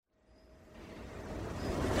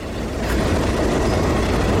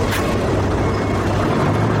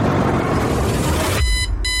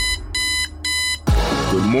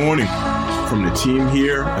morning from the team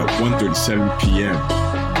here at 1:37 p.m.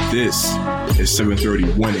 This is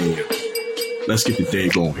 7:31 a.m. Let's get the day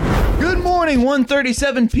going. Good morning,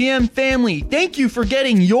 1:37 p.m. family. Thank you for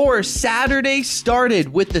getting your Saturday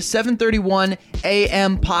started with the 7:31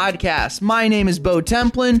 a.m. podcast. My name is Bo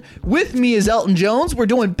Templin. With me is Elton Jones. We're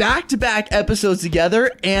doing back-to-back episodes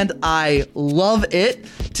together, and I love it.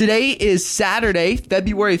 Today is Saturday,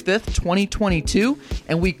 February 5th, 2022,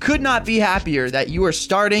 and we could not be happier that you are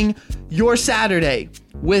starting your Saturday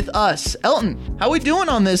with us. Elton, how we doing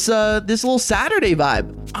on this little Saturday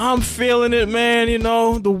vibe? I'm feeling it, man. You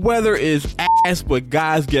know, the weather is ass, but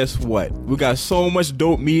guys, guess what? We got so much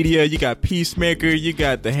dope media. You got Peacemaker, you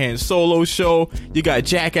got the Han Solo show, you got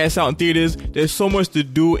Jackass out in theaters. There's so much to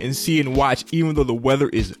do and see and watch, even though the weather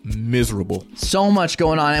is miserable. So much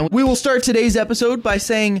going on. And we will start today's episode by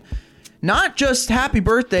saying not just happy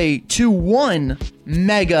birthday to one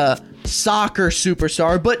mega soccer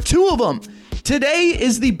superstar, but two of them. Today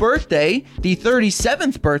is the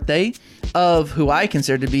 37th birthday of who I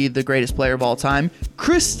consider to be the greatest player of all time,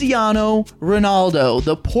 Cristiano Ronaldo,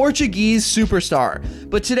 the Portuguese superstar.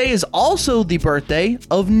 But today is also the birthday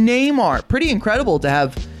of Neymar. Pretty incredible to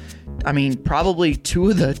have, probably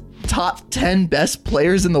two of the top 10 best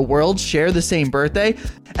players in the world share the same birthday.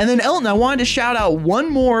 And then Elton, I wanted to shout out one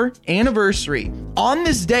more anniversary. On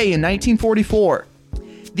this day in 1944,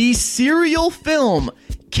 the serial film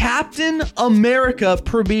Captain America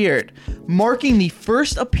premiered, marking the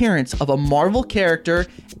first appearance of a Marvel character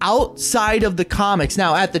outside of the comics.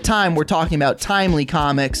 Now, at the time, we're talking about Timely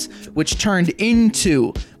Comics, which turned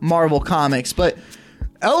into Marvel Comics. But,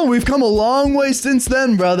 Ellen, we've come a long way since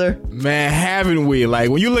then, brother. Man, haven't we?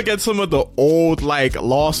 Like, when you look at some of the old,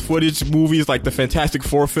 lost footage movies, like the Fantastic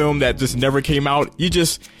Four film that just never came out,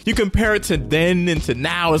 you compare it to then and to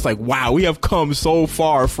now, it's like, wow, we have come so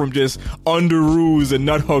far from just underoos and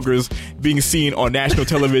nut huggers being seen on national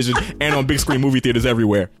television and on big screen movie theaters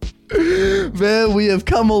everywhere. Man, we have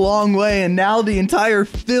come a long way, and now the entire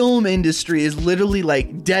film industry is literally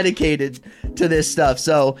dedicated to this stuff.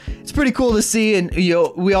 So it's pretty cool to see, and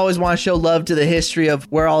we always want to show love to the history of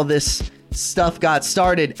where all this stuff got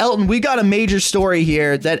started. Elton, we got a major story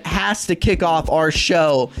here that has to kick off our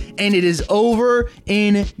show, and it is over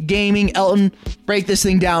in gaming. Elton, break this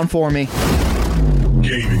thing down for me.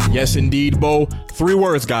 Gaming. Yes, indeed, Bo. 3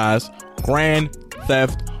 words, guys. Grand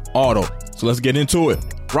Theft Auto. So let's get into it.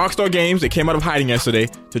 Rockstar Games, they came out of hiding yesterday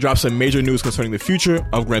to drop some major news concerning the future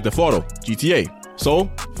of Grand Theft Auto, GTA. So,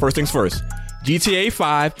 first things first. GTA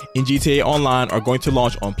 5 and GTA Online are going to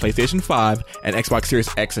launch on PlayStation 5 and Xbox Series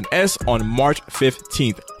X and S on March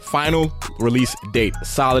 15th. Final release date.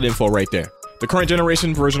 Solid info right there. The current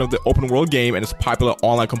generation version of the open world game and its popular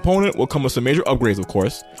online component will come with some major upgrades, of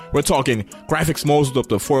course. We're talking graphics modes with up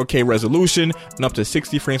to 4K resolution and up to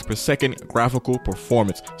 60 frames per second graphical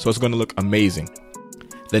performance. So it's going to look amazing.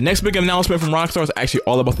 The next big announcement from Rockstar is actually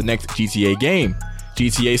all about the next GTA game,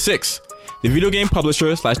 GTA 6. The video game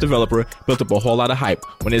publisher / developer built up a whole lot of hype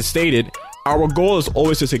when it stated, "Our goal is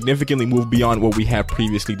always to significantly move beyond what we have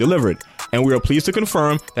previously delivered, and we are pleased to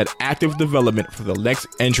confirm that active development for the next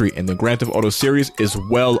entry in the Grand Theft Auto series is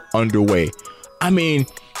well underway." Grand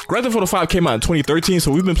Theft Auto 5 came out in 2013, so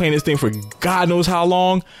we've been playing this thing for God knows how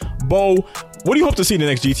long. Bo, what do you hope to see in the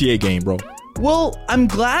next GTA game, bro? Well, I'm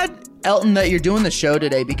glad, Elton, that you're doing the show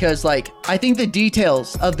today because, I think the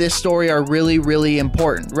details of this story are really, really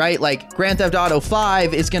important, right? Grand Theft Auto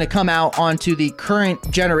 5 is going to come out onto the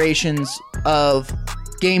current generations of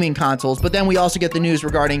gaming consoles, but then we also get the news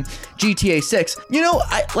regarding GTA 6.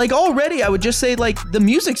 Already I would just say, the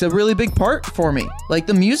music's a really big part for me.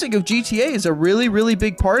 The music of GTA is a really, really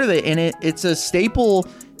big part of it, and it's a staple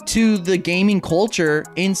to the gaming culture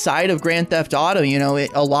inside of Grand Theft Auto.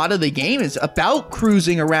 A lot of the game is about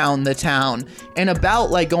cruising around the town and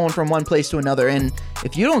about going from one place to another. And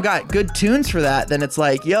if you don't got good tunes for that, then it's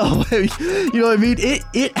you know what I mean?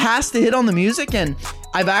 It has to hit on the music. And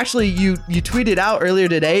I've actually, you tweeted out earlier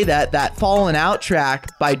today that Fallen Out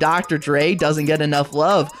track by Dr. Dre doesn't get enough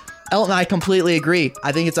love. Elton, I completely agree.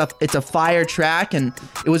 I think it's a fire track, and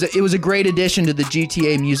it was a great addition to the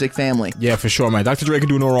GTA music family. Yeah, for sure, man. Dr. Dre can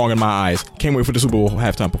do no wrong in my eyes. Can't wait for the Super Bowl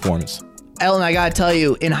halftime performance. Elton, I gotta tell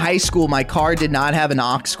you, in high school, my car did not have an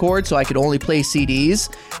aux cord, so I could only play CDs.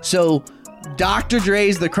 So Dr.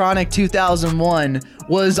 Dre's The Chronic 2001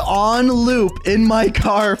 was on loop in my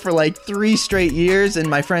car for 3 straight years, and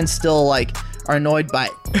my friends still are annoyed by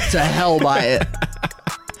it. To hell by it.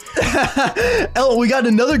 Elton, we got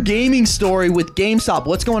another gaming story with GameStop.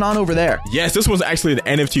 What's going on over there? Yes, this was actually the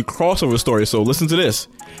NFT crossover story, so listen to this.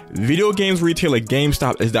 Video games retailer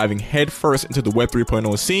GameStop is diving headfirst into the Web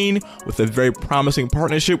 3.0 scene with a very promising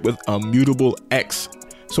partnership with Immutable X.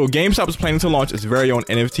 So GameStop is planning to launch its very own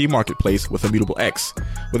NFT marketplace with Immutable X.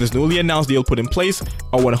 With its newly announced deal put in place,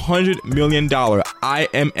 a $100 million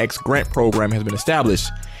IMX grant program has been established.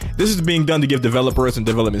 This is being done to give developers and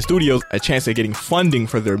development studios a chance at getting funding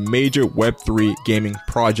for their major Web3 gaming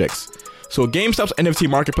projects. So GameStop's NFT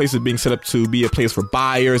marketplace is being set up to be a place for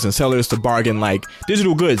buyers and sellers to bargain like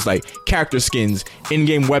digital goods like character skins,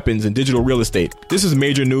 in-game weapons, and digital real estate. This is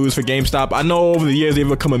major news for GameStop. I know over the years they've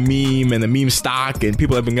become a meme and a meme stock, and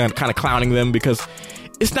people have been kind of clowning them because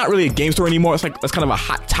it's not really a game store anymore. It's like that's kind of a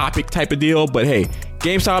hot topic type of deal. But hey,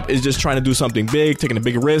 GameStop is just trying to do something big, taking a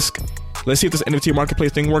big risk. Let's see if this NFT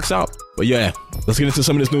marketplace thing works out. But yeah, let's get into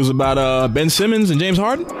some of this news about Ben Simmons and James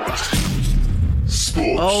Harden.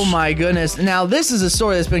 Sports. Oh my goodness. Now, this is a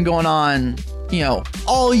story that's been going on,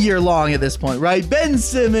 all year long at this point, right? Ben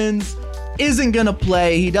Simmons isn't going to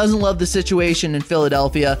play. He doesn't love the situation in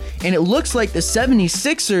Philadelphia. And it looks like the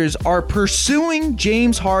 76ers are pursuing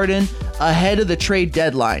James Harden ahead of the trade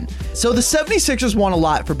deadline. So the 76ers want a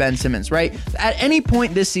lot for Ben Simmons, right? At any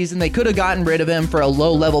point this season, they could have gotten rid of him for a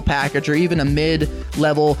low-level package or even a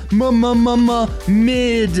mid-level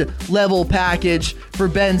package for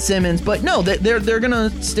Ben Simmons. But no, they're going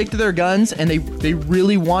to stick to their guns, and they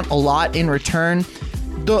really want a lot in return.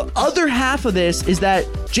 The other half of this is that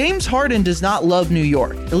James Harden does not love New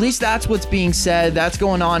York. At least that's what's being said. That's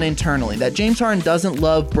going on internally. That James Harden doesn't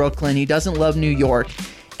love Brooklyn. He doesn't love New York.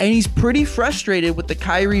 And he's pretty frustrated with the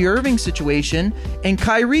Kyrie Irving situation and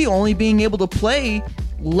Kyrie only being able to play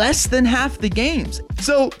less than half the games.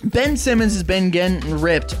 So Ben Simmons has been getting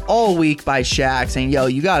ripped all week by Shaq saying, yo,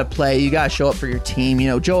 you got to play. You got to show up for your team.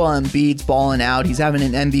 Joel Embiid's balling out. He's having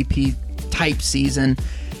an MVP type season.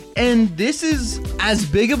 And this is as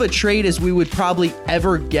big of a trade as we would probably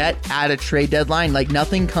ever get at a trade deadline. Like,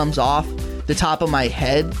 nothing comes off the top of my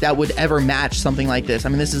head that would ever match something like this. I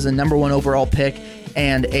mean, this is a number 1 overall pick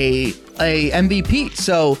and a MVP.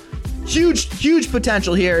 So huge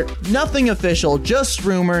potential here. Nothing official, just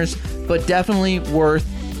rumors, but definitely worth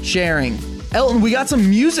sharing. Elton, we got some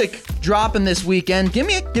music dropping this weekend. Give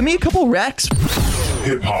me a couple recs.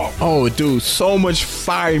 Hip hop. Oh, dude, so much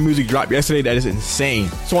fire music dropped yesterday that is insane.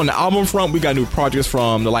 So on the album front, we got new projects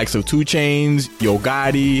from the likes of 2 Chainz, Yo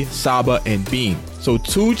Gotti, Saba, and Beam. So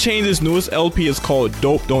 2 Chainz' newest LP is called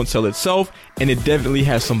Dope Don't Sell Itself, and it definitely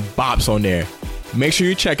has some bops on there. Make sure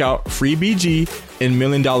you check out Free BG and $1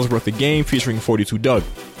 Million Worth of Game featuring 42 Doug.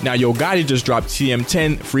 Now, Yo Gotti just dropped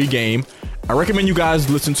TM10 Free Game. I recommend you guys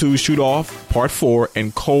listen to Shoot Off Part 4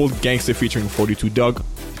 and Cold Gangster featuring 42 Doug,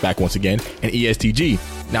 back once again, and ESTG.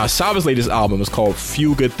 Now, Saba's latest album is called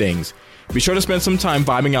Few Good Things. Be sure to spend some time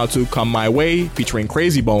vibing out to Come My Way featuring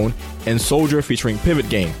Crazy Bone and Soldier featuring Pivot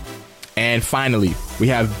Game. And finally, we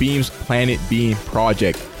have Beam's Planet Beam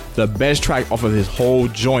project. The best track off of his whole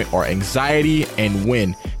joint are Anxiety and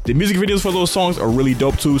Win. The music videos for those songs are really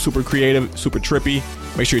dope too, super creative, super trippy.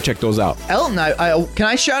 Make sure you check those out. Elton, can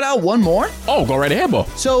I shout out one more? Oh, go right ahead, Bo.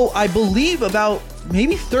 So I believe about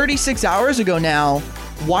maybe 36 hours ago now,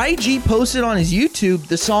 YG posted on his YouTube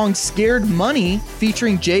the song Scared Money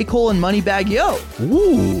featuring J. Cole and Moneybagg Yo.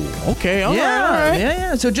 Ooh, okay, all right.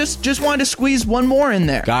 Yeah. So just wanted to squeeze one more in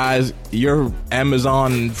there. Guys, your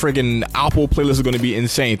Amazon friggin' Apple playlist is going to be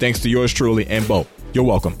insane thanks to yours truly and Bo. You're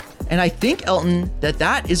welcome. And I think, Elton,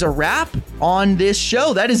 that is a wrap on this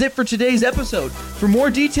show. That is it for today's episode. For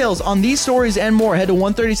more details on these stories and more, head to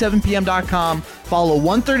 137pm.com. Follow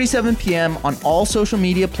 137pm on all social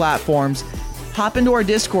media platforms. Hop into our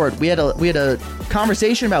Discord. We had a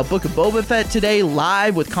conversation about Book of Boba Fett today,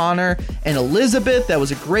 live with Connor and Elizabeth. That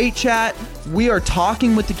was a great chat. We are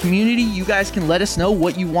talking with the community. You guys can let us know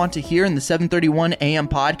what you want to hear in the 7:31 a.m.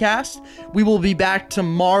 podcast. We will be back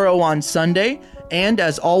tomorrow on Sunday. And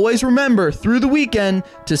as always, remember, through the weekend,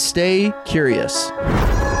 to stay curious.